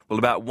Well,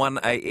 about 1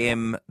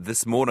 a.m.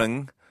 this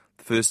morning,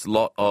 the first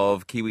lot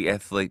of Kiwi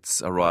athletes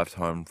arrived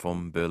home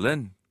from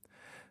Berlin.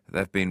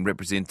 They've been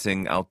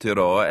representing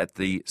Aotearoa at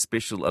the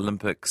Special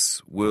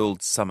Olympics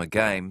World Summer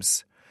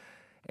Games,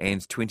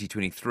 and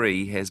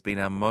 2023 has been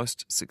our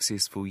most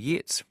successful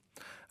yet.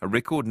 A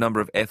record number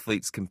of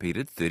athletes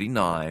competed,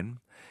 39,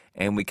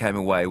 and we came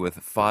away with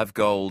 5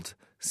 gold,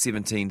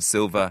 17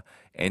 silver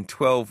and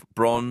 12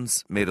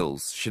 bronze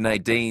medals.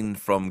 Sinead Dean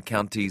from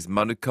Counties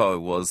Manukau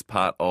was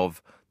part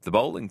of the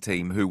bowling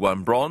team who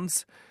won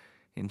bronze,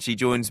 and she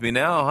joins me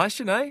now. Hi,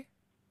 Sinead.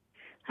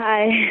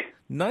 Hi.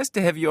 Nice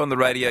to have you on the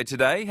radio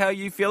today. How are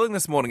you feeling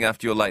this morning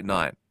after your late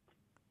night?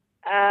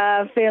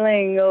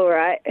 Feeling all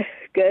right.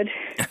 Good.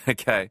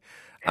 Okay.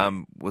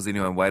 Was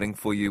anyone waiting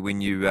for you when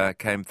you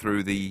came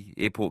through the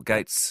airport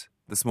gates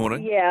this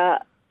morning? Yeah.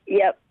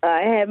 Yep.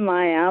 I had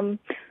my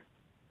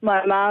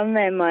mum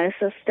and my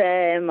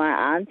sister and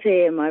my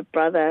auntie and my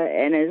brother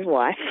and his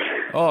wife.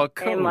 Oh,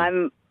 cool. And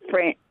my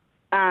friend,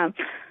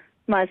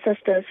 my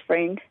sister's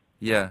friend.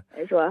 Yeah.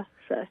 As well.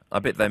 So. I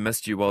bet they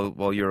missed you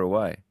while you were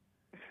away.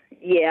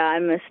 Yeah, I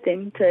missed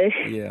him too.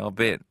 Yeah, I'll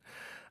bet.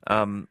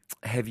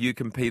 Have you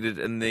competed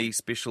in the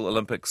Special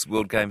Olympics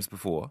World Games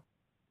before?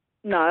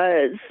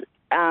 No, it's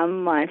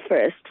my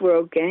first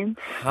World Games.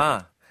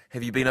 Huh.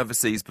 Have you been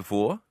overseas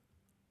before?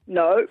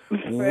 No.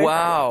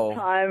 Wow. First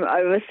time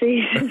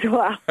overseas as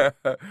well.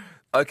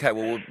 Okay,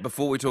 well,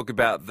 before we talk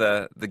about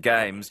the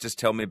games, just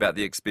tell me about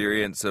the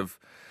experience of,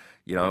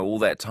 you know, all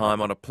that time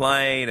on a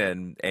plane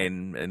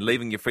and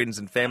leaving your friends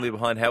and family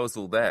behind. How was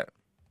all that?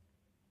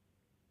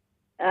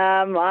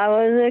 I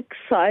was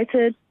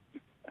excited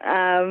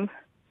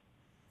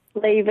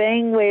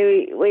leaving.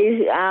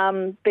 We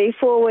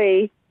before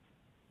we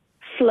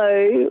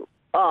flew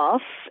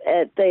off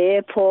at the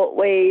airport,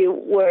 we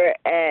were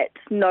at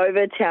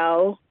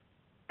Novotel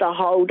the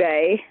whole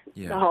day,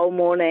 the whole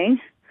morning,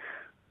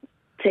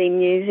 Team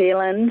New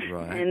Zealand,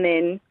 right. And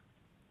then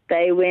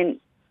they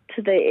went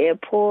to the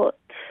airport.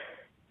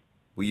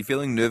 Were you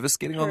feeling nervous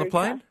getting on the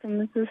plane?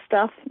 Customs and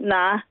stuff.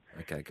 Nah.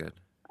 Okay, good.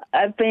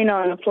 I've been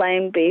on a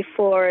plane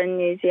before in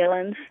New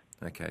Zealand.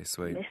 Okay,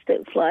 sweet.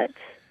 Domestic flights.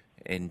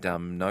 And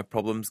no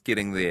problems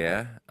getting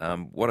there.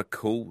 What a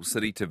cool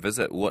city to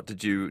visit. What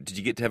did you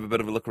get to have a bit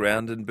of a look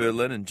around in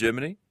Berlin and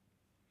Germany?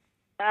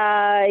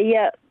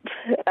 Yeah.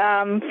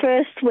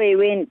 First we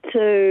went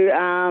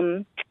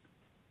to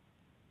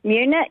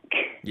Munich.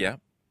 Yeah.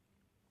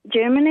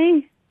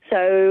 Germany.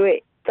 So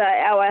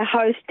our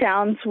host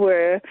towns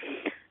were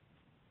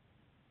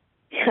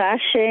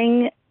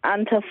Garching,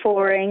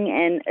 Unterföhring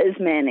and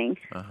Ismaning.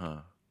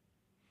 Uh-huh.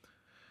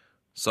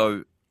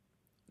 So,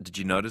 did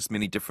you notice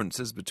many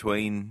differences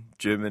between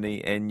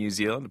Germany and New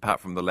Zealand, apart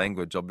from the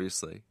language,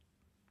 obviously?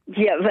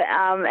 Yeah, but,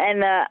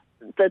 and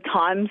the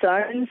time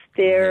zones,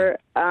 they're,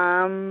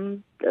 I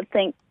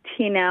think,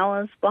 10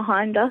 hours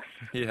behind us.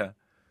 Yeah.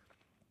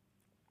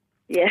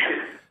 Yeah,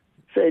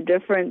 so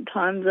different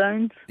time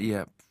zones.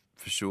 Yeah,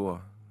 for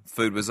sure.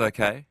 Food was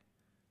okay?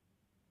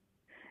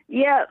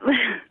 Yeah,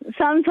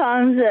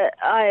 sometimes it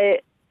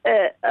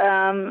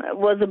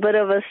was a bit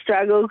of a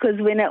struggle because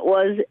when it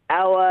was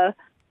our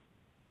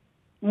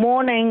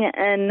morning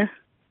in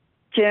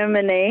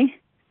Germany,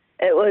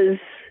 it was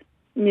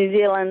New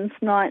Zealand's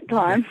night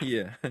time.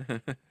 Yeah.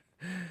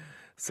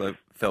 So it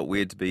felt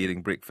weird to be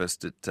eating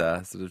breakfast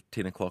at sort of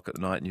 10 o'clock at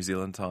night New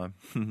Zealand time.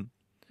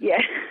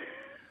 Yeah.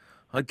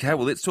 Okay,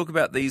 well, let's talk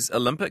about these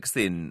Olympics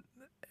then.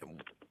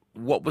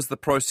 What was the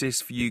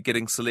process for you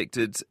getting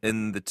selected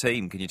in the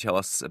team? Can you tell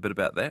us a bit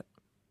about that?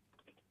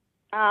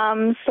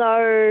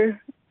 So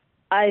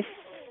I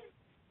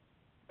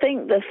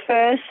think the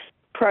first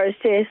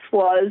process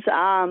was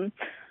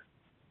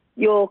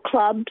your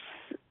clubs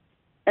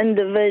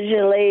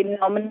individually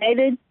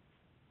nominated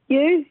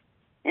you,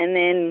 and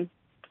then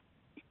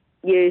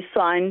you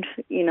signed,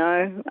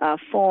 a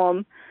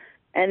form,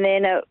 and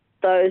then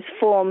those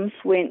forms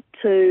went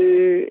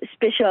to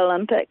Special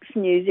Olympics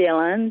New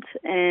Zealand,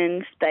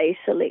 and they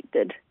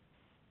selected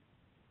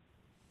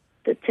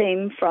the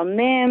team from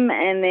them,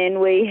 and then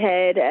we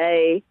had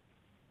a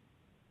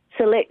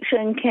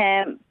selection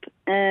camp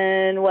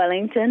in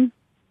Wellington.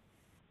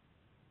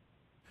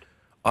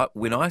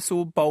 When I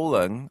saw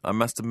bowling, I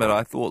must admit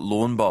I thought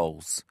lawn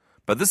bowls,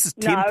 but this is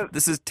temp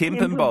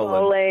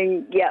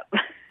bowling. Yep.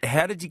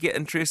 How did you get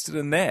interested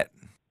in that?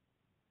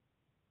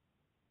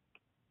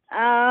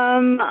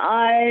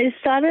 I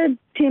started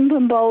temp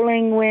and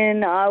bowling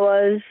when I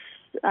was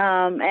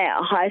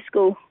at high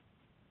school.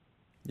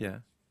 Yeah.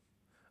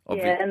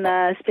 Yeah, in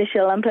the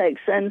Special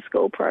Olympics in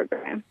school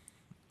program.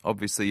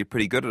 Obviously, you're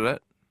pretty good at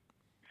it.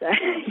 So,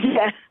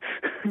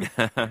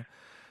 yeah.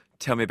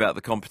 Tell me about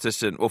the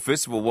competition. Well,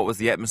 first of all, what was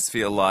the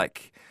atmosphere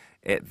like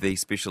at the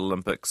Special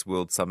Olympics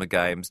World Summer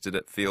Games? Did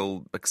it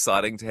feel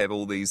exciting to have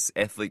all these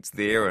athletes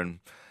there and,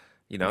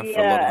 for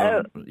a lot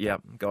of them? Yeah,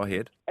 go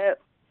ahead. It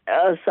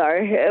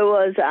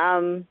was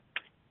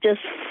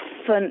just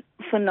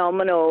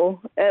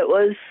phenomenal. It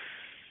was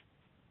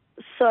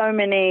so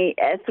many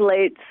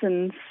athletes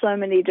in so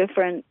many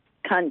different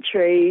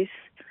countries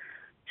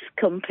just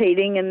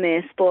competing in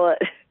their sport.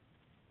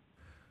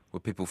 Were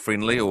people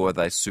friendly or were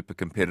they super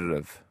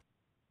competitive?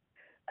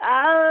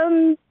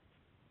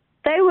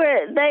 They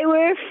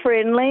were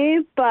friendly,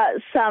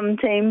 but some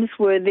teams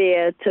were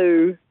there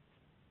to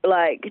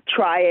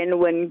try and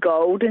win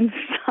gold and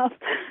stuff.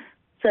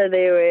 So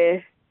there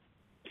were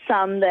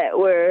some that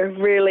were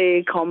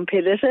really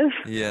competitive.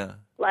 Yeah.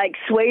 Like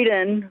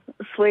Sweden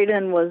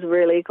was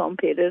really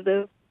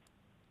competitive.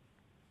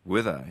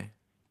 Were they?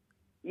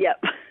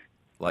 Yep.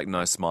 Like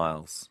no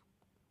smiles?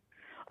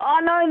 Oh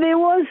no, there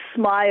was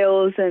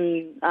smiles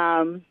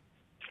and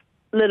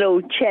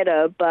little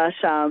chatter, but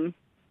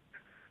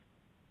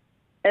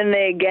in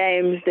their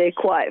games they're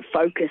quite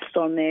focused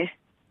on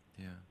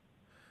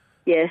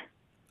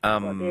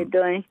what they're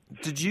doing.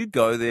 Did you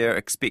go there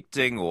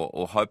expecting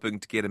or hoping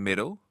to get a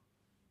medal?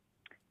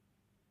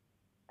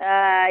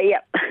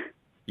 Yep.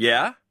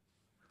 Yeah?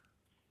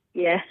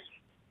 Yeah.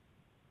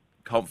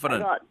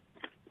 Confident?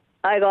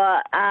 I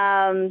got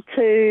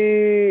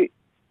two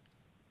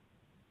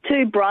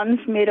bronze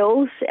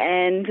medals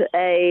and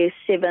a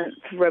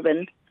 7th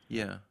ribbon.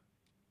 Yeah.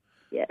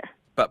 Yeah.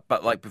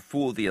 But like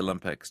before the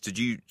Olympics, did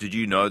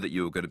you know that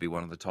you were going to be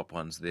one of the top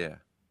ones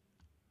there?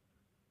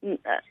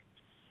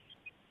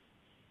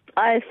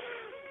 I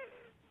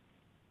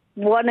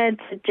wanted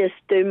to just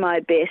do my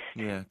best.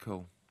 Yeah,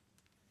 cool.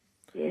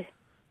 Yeah.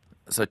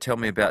 So tell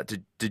me about,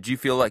 did you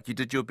feel like you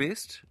did your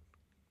best?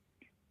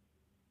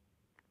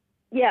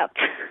 Yep.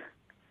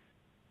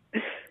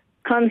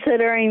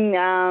 Considering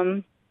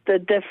the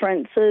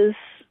differences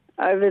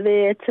over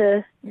there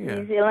to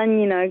New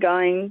Zealand,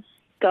 going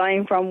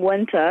from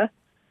winter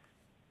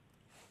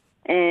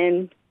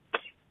and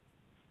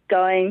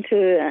going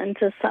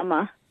into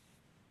summer.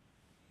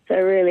 So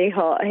really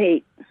hot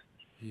heat.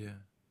 Yeah.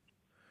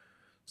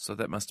 So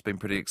that must have been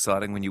pretty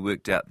exciting when you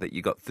worked out that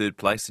you got 3rd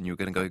place and you were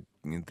going to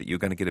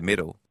get a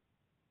medal.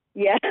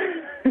 Yeah.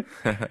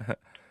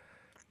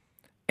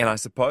 And I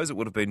suppose it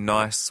would have been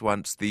nice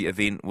once the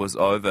event was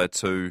over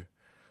to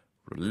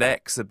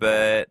relax a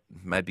bit,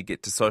 maybe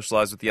get to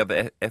socialise with the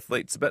other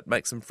athletes a bit,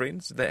 make some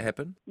friends. Did that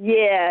happen?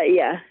 Yeah.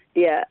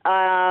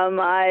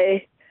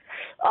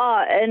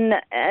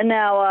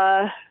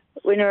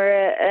 When we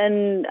were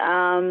in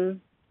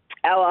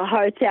our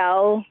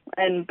hotel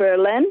in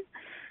Berlin,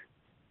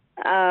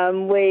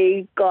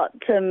 we got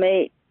to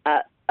meet.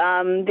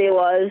 There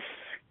was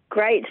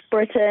Great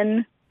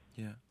Britain,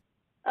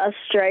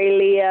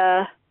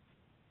 Australia,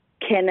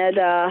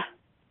 Canada,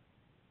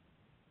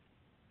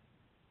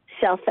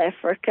 South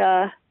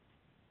Africa,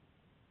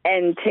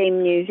 and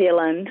Team New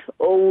Zealand,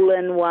 all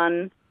in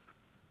one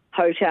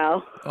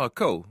hotel. Oh,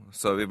 cool.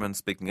 So everyone's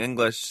speaking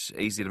English,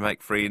 easy to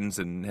make friends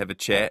and have a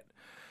chat.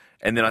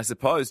 And then I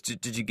suppose,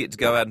 did you get to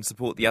go out and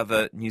support the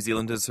other New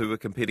Zealanders who were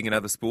competing in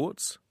other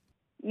sports?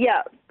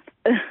 Yeah.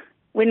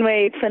 When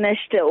we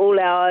finished all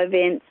our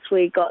events,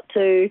 we got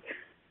to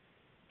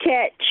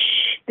catch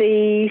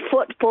the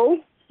football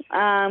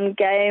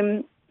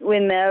game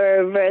when they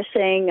were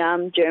versing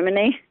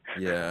Germany.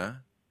 Yeah.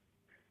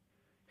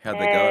 How'd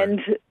they go? And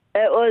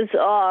it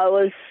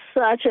was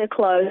such a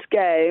close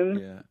game.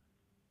 Yeah.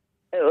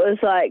 It was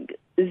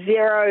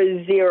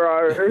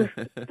 0-0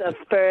 the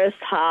first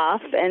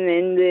half, and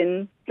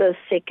then the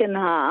second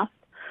half,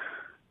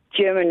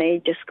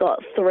 Germany just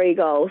got 3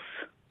 goals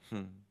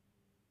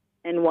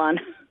and won.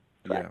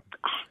 Yeah.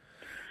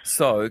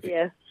 So,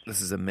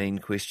 this is a mean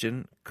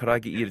question. Could I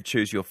get you to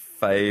choose your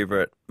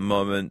favourite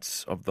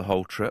moments of the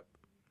whole trip?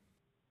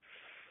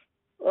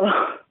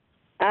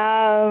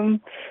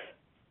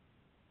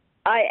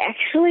 I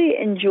actually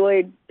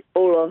enjoyed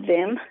all of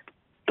them,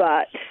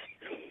 but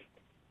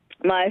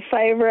my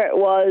favourite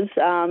was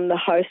the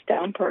host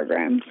down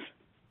programs.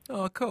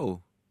 Oh,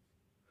 cool.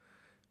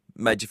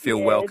 Made you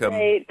feel welcome.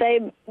 They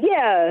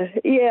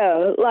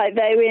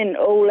went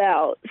all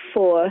out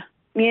for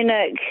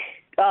Munich.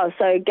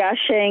 So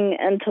Gushing,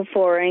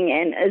 Interforing,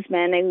 and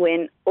Ismaning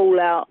went all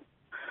out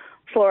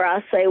for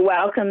us. They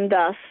welcomed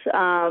us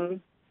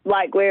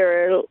like we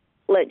were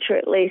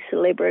literally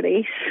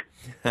celebrities.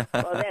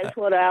 Well, that's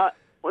what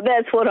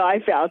I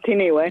felt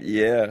anyway.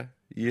 Yeah.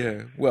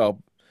 Well,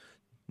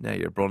 now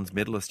you're a bronze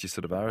medalist. You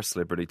sort of are a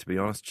celebrity, to be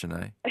honest,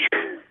 Sinead.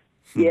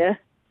 Yeah.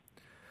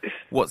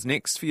 What's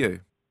next for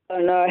you? Oh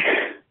no.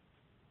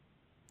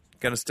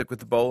 Going to stick with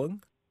the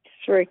bowling?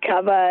 Just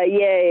recover.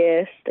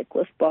 Yeah. Stick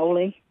with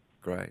bowling.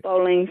 Great.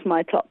 Bowling's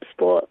my top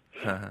sport.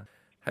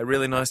 Hey,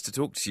 really nice to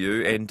talk to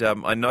you. And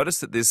I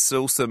noticed that there's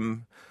still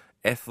some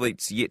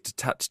athletes yet to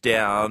touch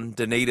down.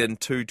 Dunedin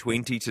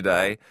 220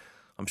 today.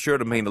 I'm sure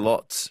it'll mean a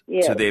lot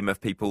to them if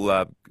people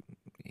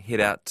head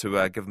out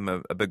to give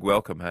them a big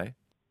welcome, hey?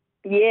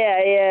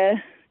 Yeah.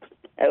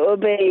 It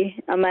would be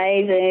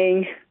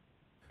amazing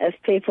if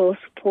people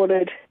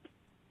supported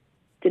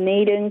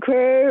Dunedin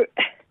crew.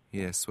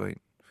 Yeah, sweet.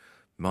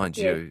 Mind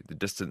you, the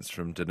distance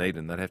from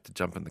Dunedin, they'd have to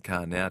jump in the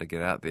car now to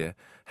get out there.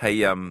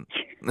 Hey, All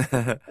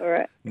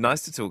right.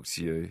 Nice to talk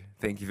to you.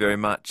 Thank you very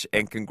much,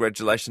 and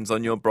congratulations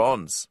on your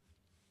bronze.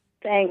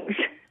 Thanks.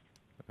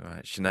 All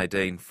right, Sinead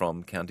Dean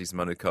from Counties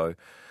Manukau.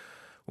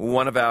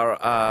 One of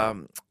our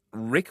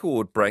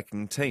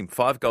record-breaking team.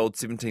 5 gold,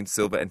 17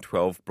 silver and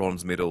 12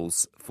 bronze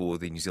medals for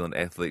the New Zealand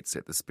athletes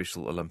at the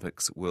Special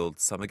Olympics World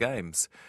Summer Games.